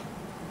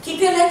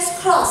 Keep your legs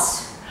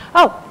crossed.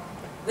 Oh.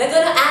 We're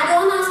going to add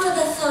on after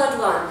the third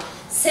one.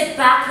 Sit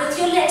back with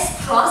your legs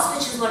crossed,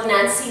 which is what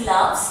Nancy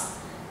loves.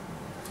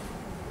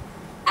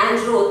 And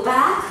roll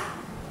back.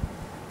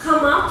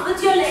 Come up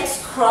with your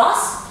legs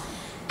crossed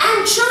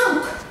and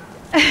jump.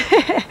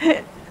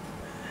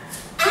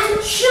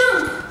 And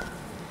jump.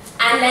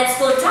 And let's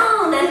go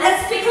down and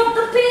let's pick up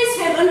the pace.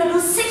 We're going to do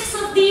 6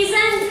 of these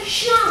and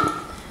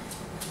jump.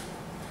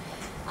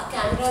 Our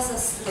cameras are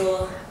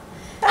slow.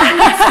 And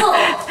let's go.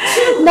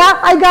 2. Now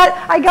I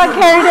got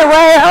carried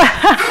away.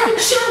 And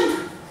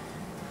jump.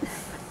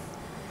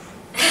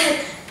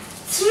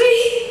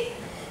 3.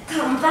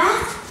 Come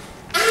back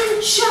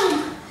and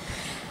jump.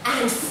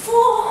 And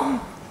 4.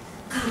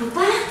 Come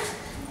back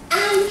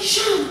and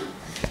jump.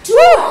 2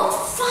 more.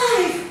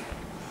 5.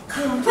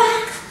 Come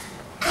back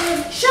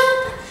and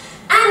jump.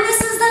 And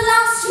this is the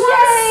last one.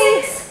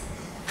 Yay. 6.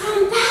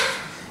 Come back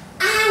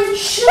and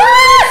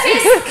jump.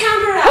 Face the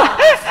camera.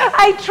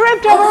 I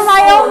tripped over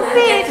my own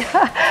feet.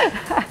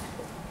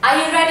 Are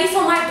you ready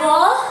for my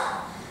ball?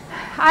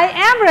 I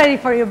am ready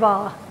for your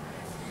ball.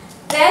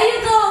 There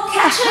you go.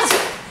 Catch it.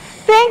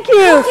 Thank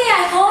you. Okay,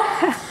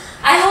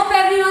 I hope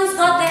everyone's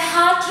got their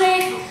heart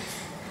rate.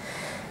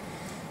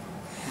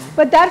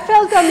 But that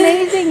felt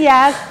amazing,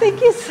 Yas.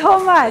 Thank you so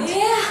much.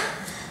 Yeah.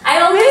 I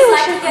always Maybe we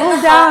like should to get cool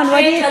the down. heart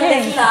What do rate you a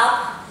think? little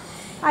up.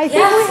 I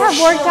think Yeah, we for have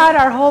worked sure. out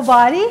our whole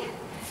body.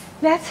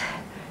 Let's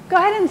go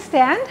ahead and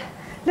stand.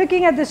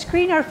 Looking at the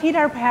screen, our feet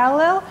are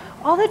parallel,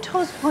 all the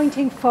toes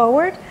pointing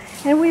forward,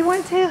 and we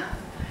want to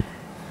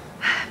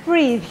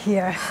breathe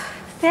here.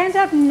 Stand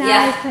up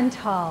nice and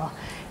tall.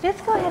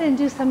 Let's go ahead and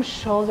do some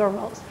shoulder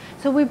rolls.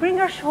 So we bring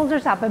our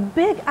shoulders up, a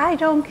big I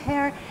don't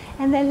care,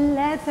 and then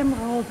let them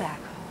roll back.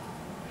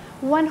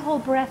 1 whole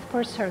breath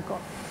per circle.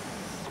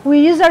 We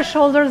use our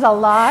shoulders a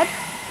lot,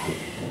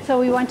 so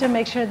we want to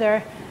make sure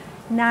they're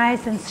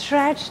nice and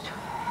stretched.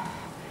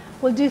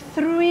 We'll do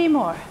 3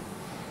 more.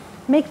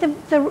 Make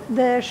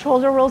the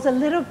shoulder rolls a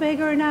little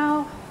bigger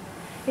now,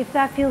 if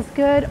that feels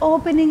good.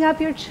 Opening up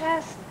your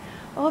chest,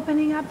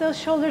 opening up those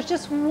shoulders.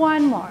 Just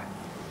 1 more.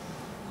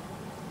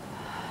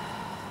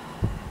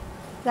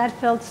 That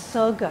felt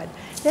so good.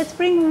 Let's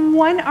bring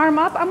 1 arm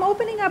up. I'm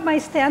opening up my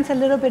stance a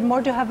little bit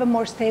more to have a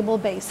more stable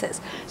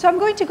basis. So I'm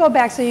going to go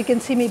back so you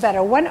can see me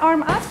better. 1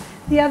 arm up,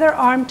 the other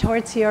arm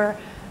towards your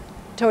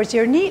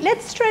knee.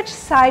 Let's stretch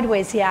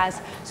sideways,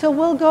 Yas. So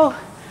we'll go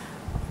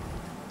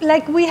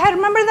like we had,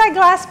 remember that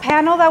glass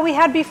panel that we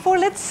had before?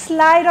 Let's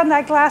slide on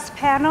that glass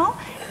panel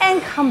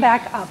and come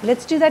back up.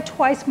 Let's do that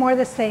twice more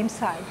the same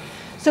side.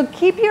 So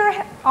keep your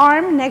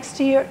arm next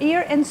to your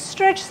ear and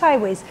stretch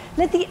sideways.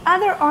 Let the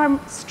other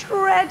arm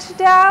stretch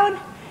down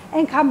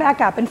and come back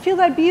up. And feel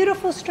that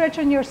beautiful stretch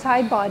on your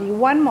side body.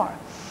 1 more.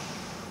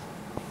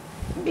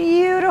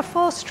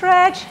 Beautiful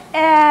stretch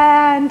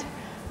and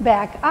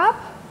back up.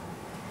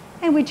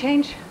 And we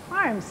change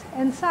arms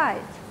and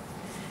sides.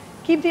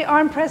 Keep the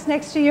arm pressed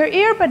next to your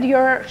ear, but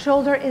your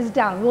shoulder is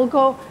down. We'll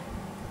go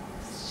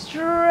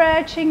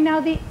stretching now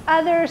the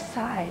other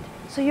side.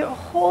 So your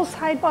whole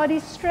side body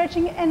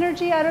stretching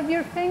energy out of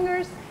your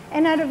fingers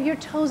and out of your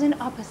toes in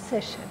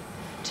opposition.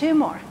 2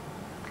 more.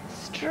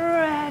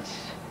 Stretch.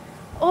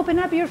 Open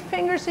up your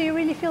fingers so you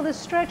really feel the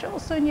stretch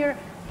also in your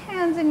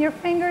hands and your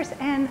fingers,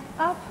 and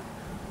up.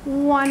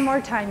 1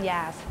 more time,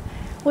 yes.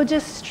 We'll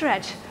just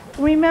stretch.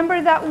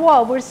 Remember that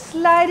wall. We're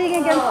sliding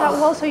against that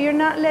wall so you're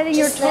not letting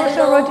your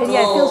torso rotate.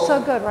 Yeah, it feels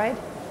so good, right?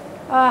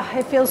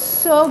 It feels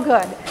so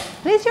good.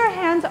 Place your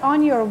hands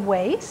on your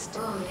waist,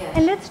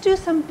 and let's do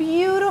some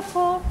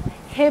beautiful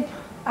hip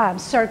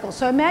circles.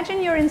 So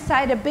imagine you're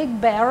inside a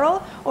big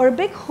barrel or a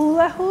big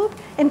hula hoop,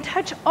 and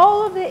touch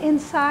all of the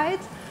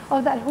insides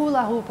of that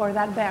hula hoop or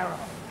that barrel.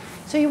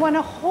 So you want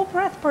a whole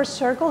breath per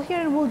circle here,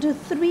 and we'll do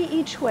 3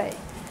 each way.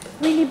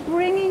 Really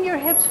bringing your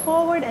hips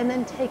forward and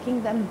then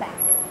taking them back.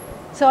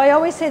 So I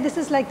always say this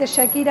is like the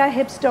Shakira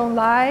hips don't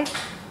lie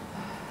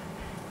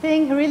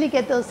thing. Really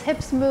get those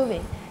hips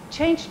moving.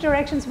 Change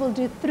directions, we'll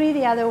do 3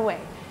 the other way.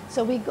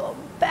 So we go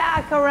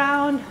back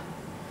around,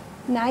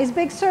 nice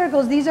big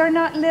circles. These are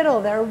not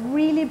little, they're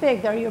really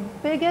big. They're your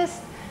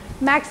biggest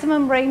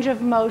maximum range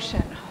of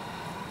motion.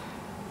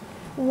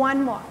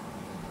 1 more,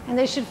 and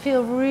they should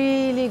feel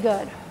really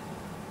good.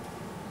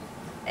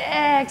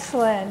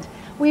 Excellent.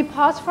 We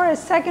pause for a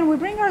second, we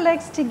bring our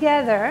legs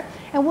together,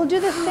 and we'll do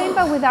the same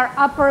but with our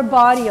upper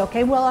body,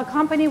 okay? We'll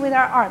accompany with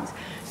our arms.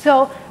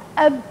 So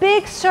a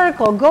big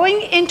circle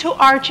going into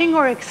arching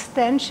or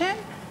extension,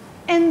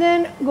 and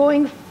then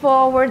going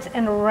forwards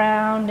and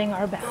rounding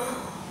our back.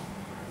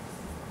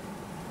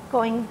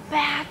 Going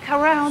back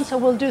around, so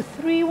we'll do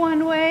 3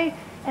 one way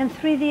and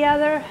 3 the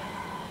other.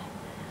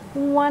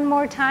 1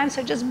 more time,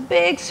 so just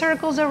big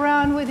circles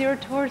around with your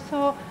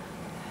torso.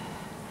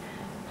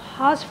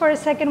 Pause for a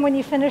second when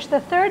you finish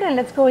the 3rd, and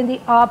let's go in the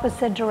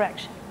opposite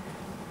direction.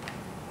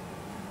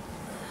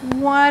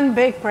 1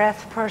 big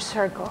breath per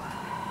circle.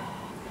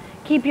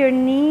 Keep your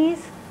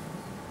knees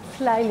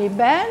slightly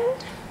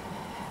bent.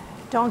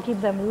 Don't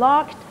keep them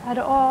locked at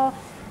all.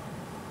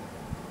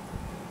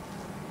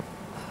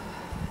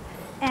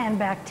 And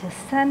back to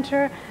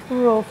center.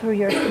 Roll through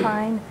your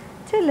spine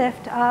to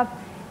lift up.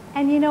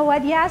 And you know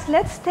what? Yes,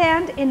 let's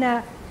stand in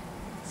a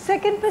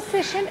 2nd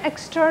position,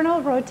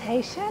 external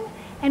rotation.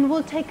 And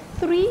we'll take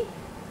 3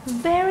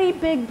 Very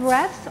big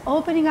breaths,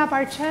 opening up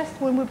our chest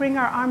when we bring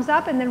our arms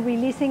up and then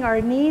releasing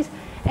our knees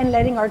and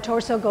letting our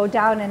torso go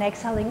down and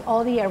exhaling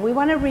all the air. We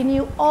want to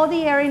renew all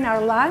the air in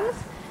our lungs.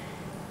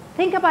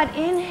 Think about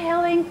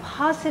inhaling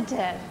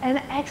positive and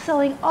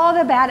exhaling all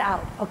the bad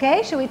out.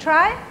 Okay, should we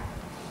try?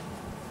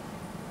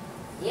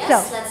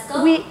 Yes, so let's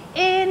go. We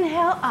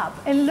inhale up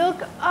and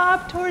look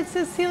up towards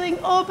the ceiling.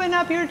 Open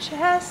up your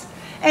chest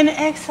and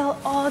exhale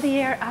all the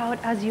air out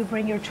as you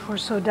bring your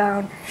torso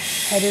down.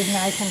 Head is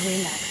nice and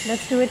relaxed.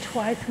 Let's do it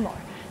twice more.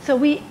 So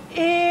we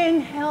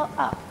inhale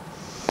up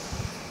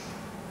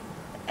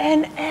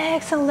and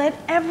exhale. Let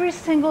every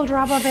single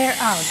drop of air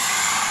out.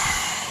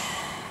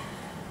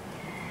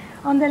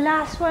 On the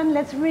last one,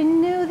 let's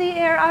renew the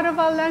air out of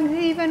our lungs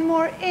even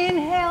more.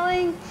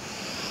 Inhaling,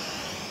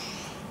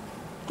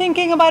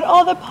 thinking about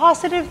all the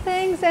positive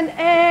things, and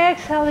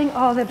exhaling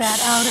all the bad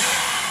out.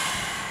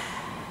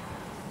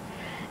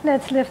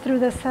 Let's lift through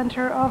the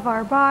center of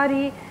our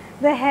body.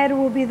 The head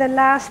will be the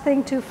last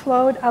thing to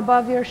float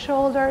above your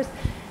shoulders.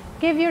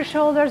 Give your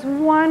shoulders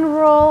one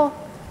roll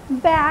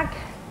back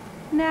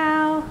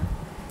now.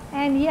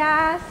 And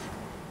yes,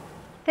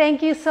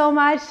 thank you so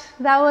much.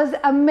 That was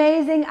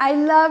amazing. I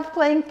love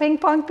playing ping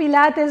pong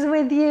Pilates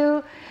with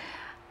you.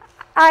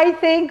 I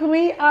think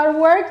we are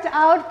worked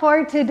out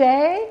for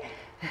today.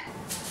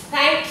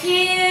 Thank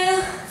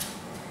you.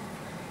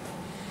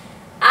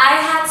 I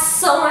had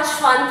so much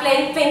fun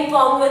playing ping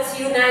pong with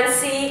you,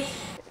 Nancy.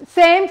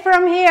 Same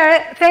from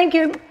here. Thank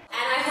you. And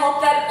I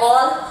hope that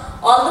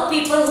all the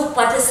people who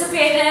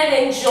participated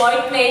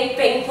enjoyed playing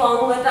ping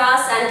pong with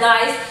us. And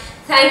guys,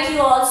 thank you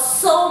all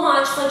so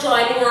much for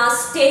joining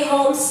us. Stay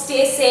home,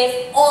 stay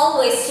safe,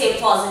 always stay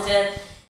positive.